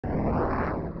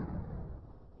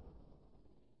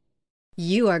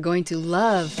You are going to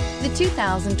love the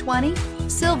 2020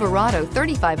 Silverado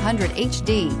 3500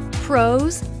 HD.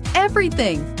 Pros,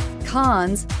 everything.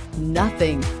 Cons,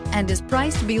 nothing. And is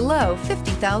priced below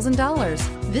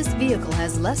 $50,000. This vehicle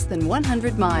has less than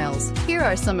 100 miles. Here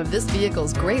are some of this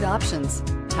vehicle's great options: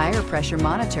 tire pressure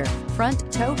monitor, front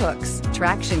tow hooks,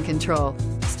 traction control,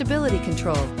 stability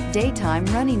control, daytime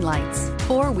running lights,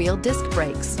 four-wheel disc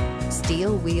brakes,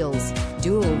 steel wheels,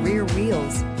 dual rear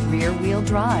wheels, rear-wheel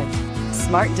drive,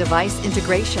 smart device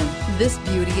integration. This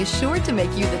beauty is sure to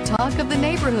make you the talk of the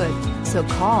neighborhood. So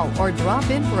call or drop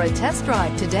in for a test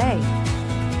drive today.